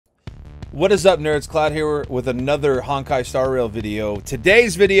What is up, nerds? Cloud here with another Honkai Star Rail video.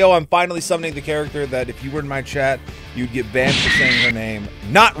 Today's video, I'm finally summoning the character that if you were in my chat, you'd get banned for saying her name.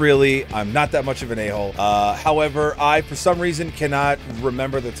 Not really. I'm not that much of an a-hole. However, I, for some reason, cannot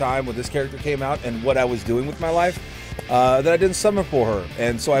remember the time when this character came out and what I was doing with my life that I didn't summon for her.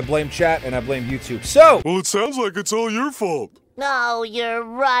 And so I blame chat and I blame YouTube. So, well, it sounds like it's all your fault. No, you're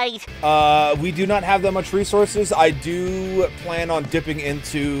right. we do not have that much resources. I do plan on dipping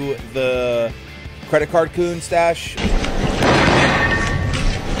into the credit card coon stash.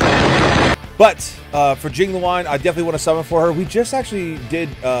 But for Jing Luan, I definitely want to summon for her. We just actually did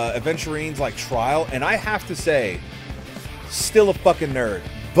Adventurine's like trial, and I have to say, still a fucking nerd,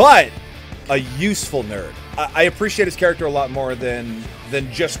 but a useful nerd. I appreciate his character a lot more than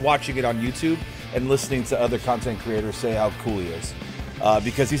just watching it on YouTube and listening to other content creators say how cool he is.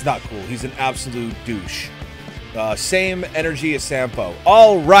 Because he's not cool. He's an absolute douche. Same energy as Sampo.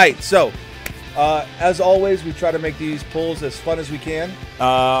 All right, so as always, we try to make these pulls as fun as we can.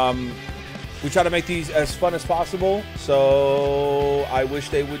 We try to make these as fun as possible. So I wish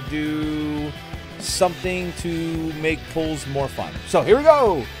they would do something to make pulls more fun. So here we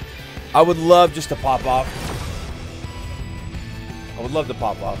go. I would love just to pop off. I would love to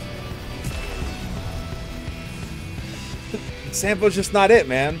pop off. Sampo's just not it,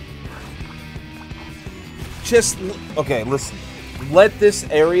 man. Okay, listen. Let this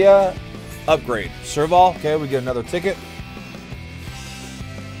area upgrade. Serval, okay, we get another ticket.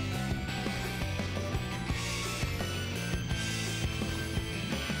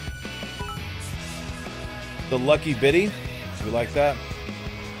 The Lucky Biddy. We like that.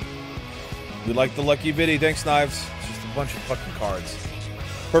 We like the Lucky Biddy. Thanks, Knives. It's just a bunch of fucking cards.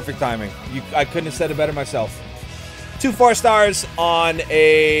 Perfect timing. I couldn't have said it better myself. 2 4-stars on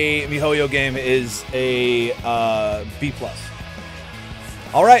a MiHoYo game is a B+.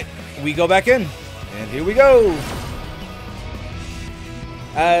 All right, we go back in, and here we go.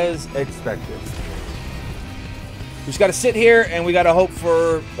 As expected. We just got to sit here, and we got to hope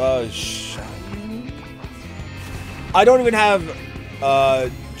for... I don't even have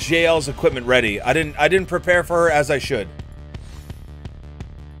JL's equipment ready. I didn't prepare for her as I should.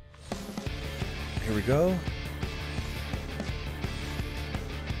 Here we go.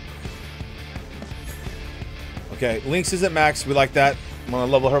 Okay, Lynx isn't max. We like that. I'm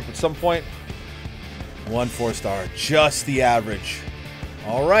gonna level her up at some point. 1 4-star, just the average.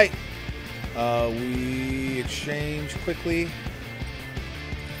 All right. We exchange quickly.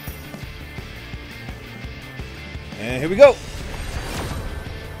 And here we go.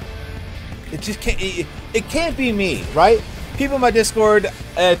 It just can't. It can't be me, right? People in my Discord,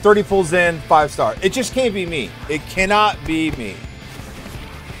 30 pulls in, 5-star. It just can't be me. It cannot be me.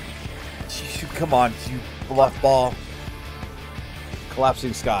 Come on, you bluff ball.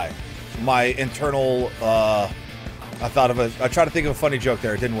 Collapsing sky. My internal, I tried to think of a funny joke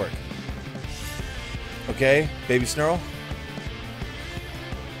there. It didn't work. Okay, baby Snurl.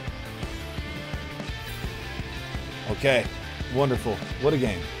 Okay, wonderful. What a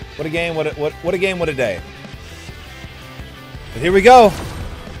game. What a game, what a game, what a day. But here we go.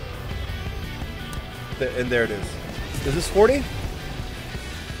 And there it is. Is this 40?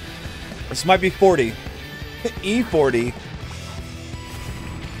 This might be 40. E40.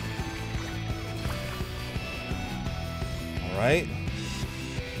 All right.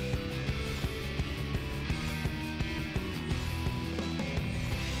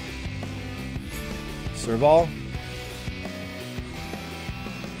 Serval.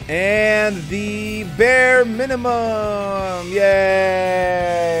 And the bare minimum.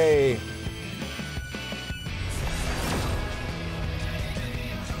 Yay.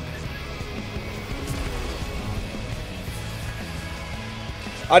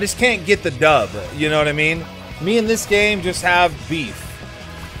 I just can't get the dub, you know what I mean? Me and this game just have beef.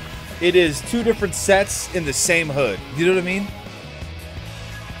 It is 2 different sets in the same hood. You know what I mean?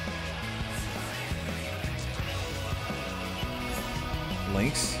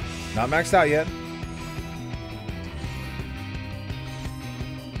 Lynx, not maxed out yet.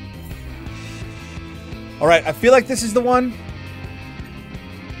 All right, I feel like this is the one.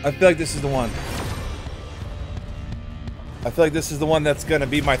 I feel like this is the one. I feel like this is the one that's gonna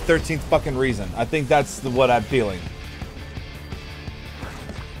be my 13th fucking reason. I think that's what I'm feeling.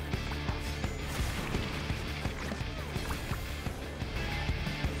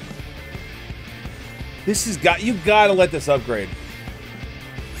 This has got, you gotta let this upgrade.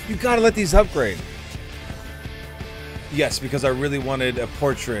 You gotta let these upgrade. Yes, because I really wanted a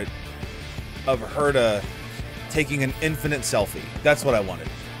portrait of Herta taking an infinite selfie. That's what I wanted.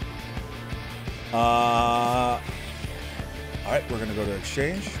 Alright, we're gonna go to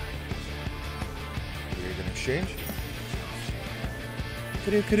exchange. Token exchange.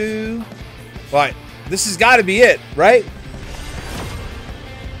 Kadoo. All right, this has got to be it, right?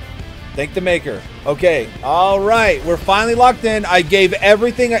 Thank the maker. Okay, all right, we're finally locked in. I gave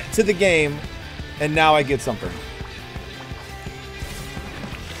everything to the game, and now I get something.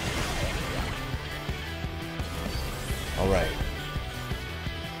 All right.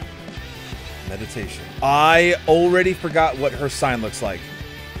 Meditation. I already forgot what her sign looks like.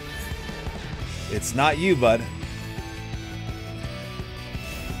 It's not you, bud.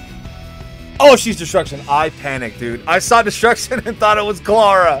 Oh, she's destruction. I panicked, dude. I saw destruction and thought it was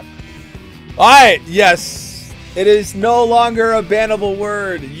Clara. All right, yes. It is no longer a bannable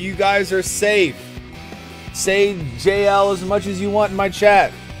word. You guys are safe. Say JL as much as you want in my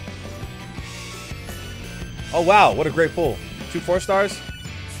chat. Oh, wow. What a great pull. 2 4-stars.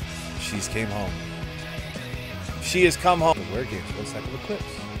 She's came home. She has come home. Where games? 1 stack of Eclipse.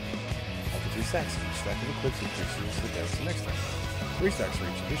 After 3 stacks, each stack of Eclipse increases the damage the next time. 3 stacks for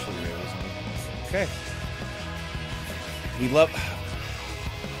each additional reveals. Okay. We love.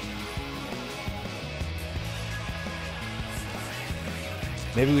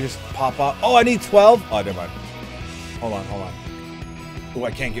 Maybe we just pop up. Oh, I need 12. Oh, never mind. Hold on. Oh,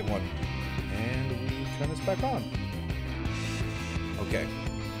 I can't get one. And we turn this back on. Okay.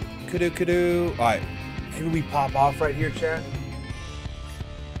 Kadoo. All right. Maybe we pop off right here, chat.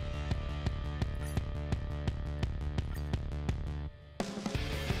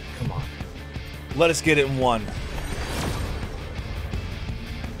 Come on. Let us get it in 1.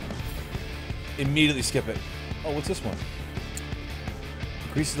 Immediately skip it. Oh, what's this one?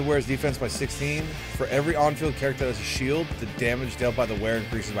 Increases the wearer's defense by 16. For every on-field character that has a shield, the damage dealt by the wearer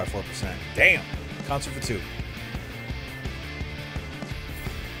increases by 4%. Damn! Concert for 2.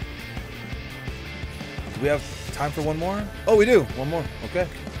 Do we have time for one more? Oh, we do. One more. Okay.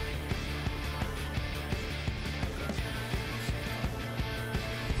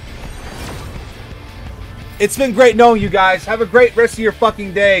 It's been great knowing you guys. Have a great rest of your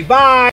fucking day. Bye!